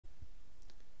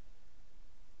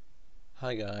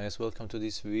Hi guys, welcome to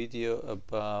this video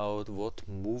about what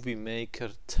Movie Maker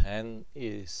 10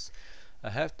 is. I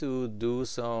have to do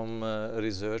some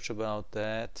research about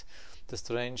that. The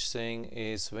strange thing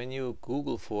is when you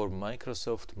Google for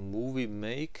Microsoft Movie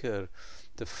Maker,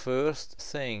 the first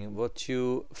thing what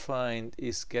you find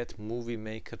is Get Movie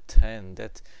Maker 10.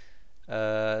 That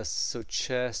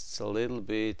suggests a little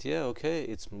bit, yeah, okay,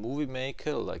 it's Movie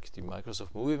Maker, like the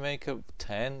Microsoft Movie Maker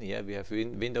 10. Yeah, we have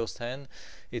Windows 10.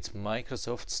 It's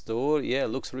Microsoft Store. Yeah,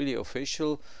 looks really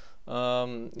official.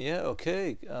 Yeah,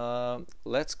 okay,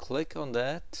 let's click on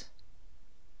that.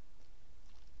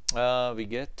 We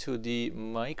get to the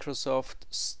Microsoft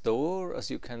Store,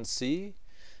 as you can see.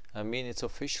 I mean, it's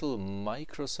official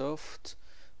Microsoft.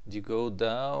 You go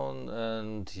down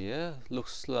and yeah,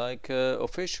 looks like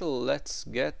official. Let's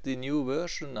get the new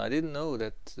version. I didn't know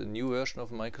that the new version of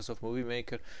Microsoft Movie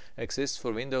Maker exists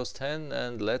for Windows 10,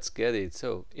 and let's get it.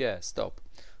 So yeah, stop.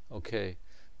 Okay,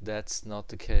 that's not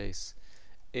the case.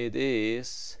 It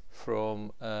is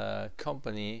from a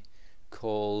company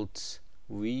called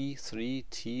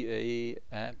V3TA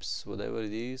apps, whatever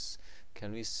it is.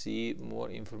 Can we see more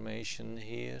information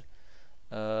here?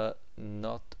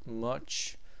 Not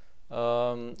much.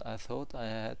 I thought I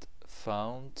had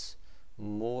found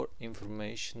more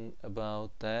information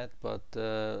about that, but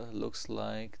looks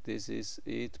like this is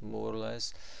it, more or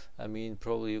less. I mean,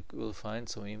 probably you will find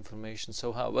some information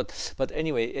somehow, but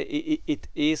anyway, it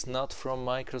is not from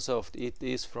Microsoft. It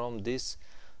is from this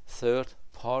third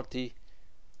party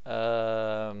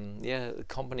yeah,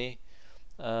 company.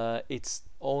 It's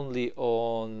only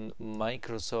on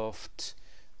Microsoft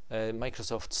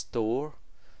Store.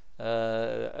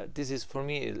 This is, for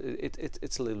me,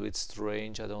 it's a little bit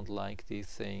strange. I don't like these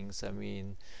things. I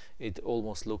mean, it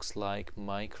almost looks like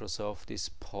Microsoft is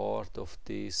part of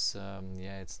this.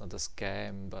 Yeah, it's not a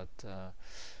scam, but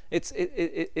it's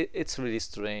really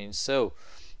strange. So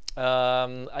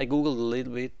I googled a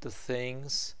little bit the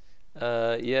things.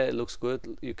 Yeah, it looks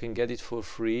good. You can get it for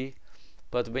free.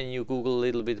 But when you Google a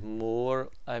little bit more,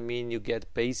 I mean, you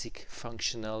get basic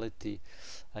functionality.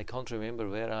 I can't remember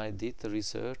where I did the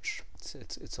research.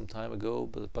 It's some time ago,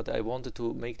 but I wanted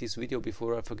to make this video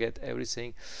before I forget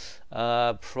everything.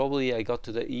 Probably I got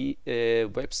to the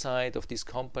website of this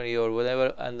company or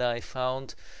whatever, and I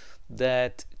found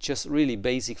that just really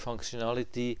basic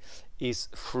functionality is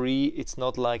free. It's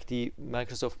not like the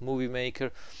Microsoft Movie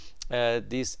Maker.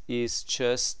 This is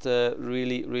just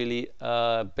really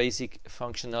basic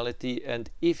functionality, and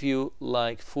if you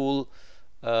like full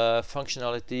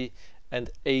functionality and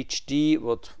HD,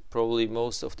 what probably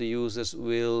most of the users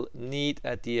will need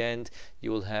at the end,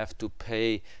 you will have to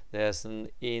pay. There's an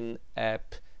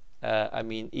in-app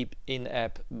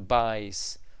in-app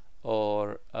buys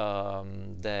or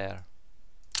there.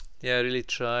 Yeah, I really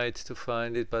tried to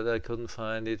find it, but I couldn't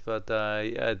find it. But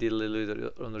I did a little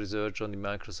bit on research on the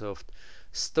Microsoft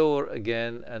Store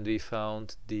again, and we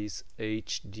found this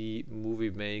HD Movie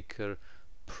Maker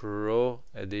Pro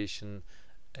Edition.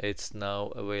 It's now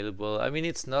available. I mean,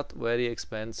 it's not very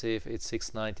expensive. It's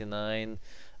 $6.99.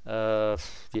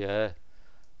 Yeah,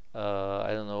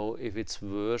 I don't know if it's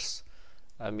worth.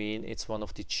 I mean, it's one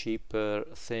of the cheaper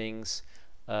things.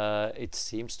 It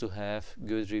seems to have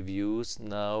good reviews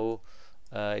now.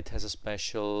 It has a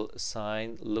special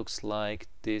sign. Looks like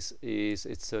it's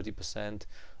 30%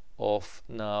 off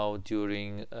now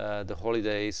during the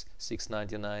holidays.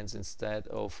 $6.99 instead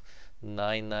of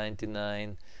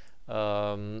 $9.99.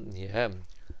 Yeah,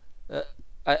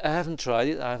 I haven't tried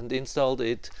it. I haven't installed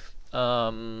it.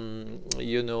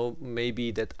 You know,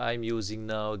 maybe that I'm using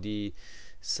now the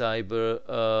cyber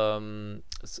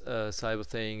cyber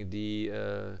thing, the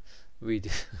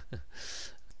with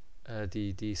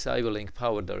the Cyberlink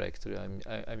Power Directory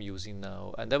I'm using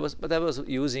now, and I was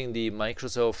using the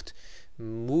Microsoft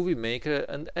Movie Maker,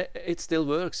 and it still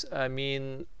works. I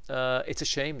mean, it's a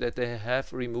shame that they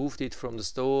have removed it from the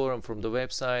store and from the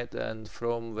website and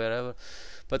from wherever,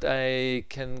 but I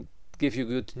can give you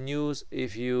good news.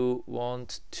 If you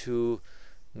want to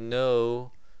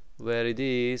know where it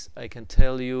is, I can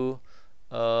tell you.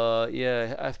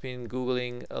 Yeah, I've been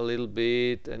googling a little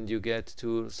bit, and you get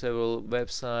to several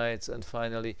websites, and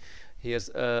finally here's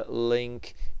a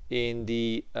link in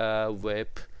the web,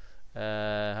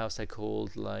 how's that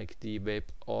called, like the web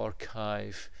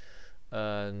archive,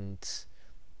 and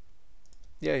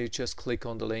yeah, you just click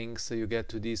on the link, so you get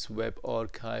to this web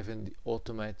archive, and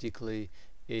automatically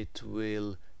it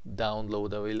will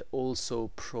download. I will also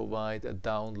provide a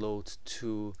download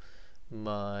to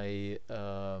my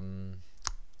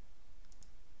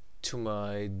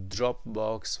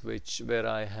Dropbox, where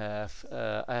I have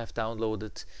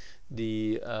downloaded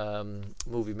the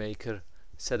Movie Maker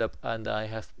set up, and I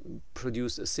have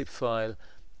produced a zip file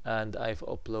and I've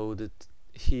uploaded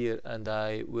here, and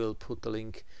I will put the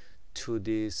link to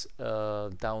this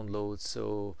download.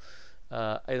 So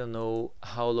I don't know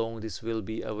how long this will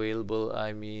be available.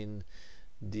 I mean,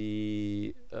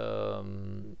 the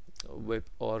web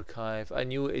archive, I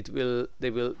knew it will,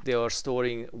 they are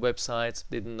storing websites,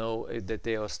 didn't know that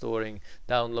they are storing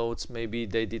downloads. Maybe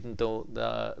they didn't know,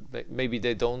 maybe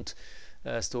they don't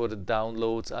store the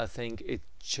downloads. I think it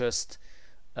just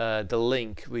the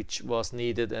link which was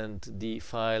needed, and the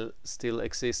file still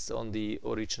exists on the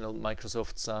original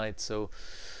Microsoft site. So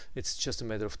it's just a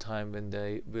matter of time when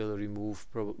they will remove,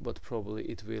 but probably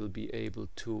it will be able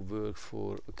to work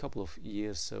for a couple of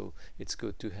years. So it's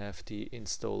good to have the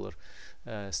installer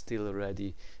still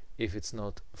ready if it's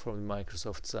not from the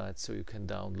Microsoft site, so you can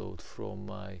download from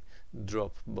my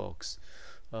Dropbox.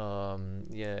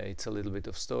 Yeah, it's a little bit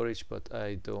of storage, but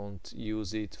I don't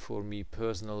use it for me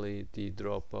personally, the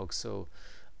Dropbox, so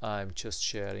I'm just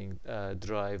sharing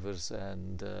drivers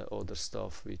and other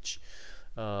stuff which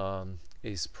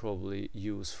is probably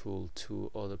useful to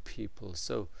other people.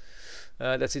 So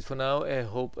that's it for now. I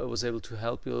hope I was able to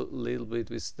help you a little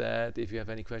bit with that. If you have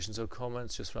any questions or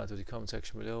comments, just write to the comment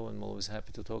section below, and I'm always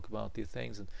happy to talk about these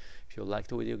things. And if you like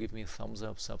the video, give me a thumbs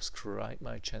up, subscribe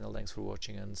my channel. Thanks for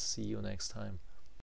watching, and see you next time.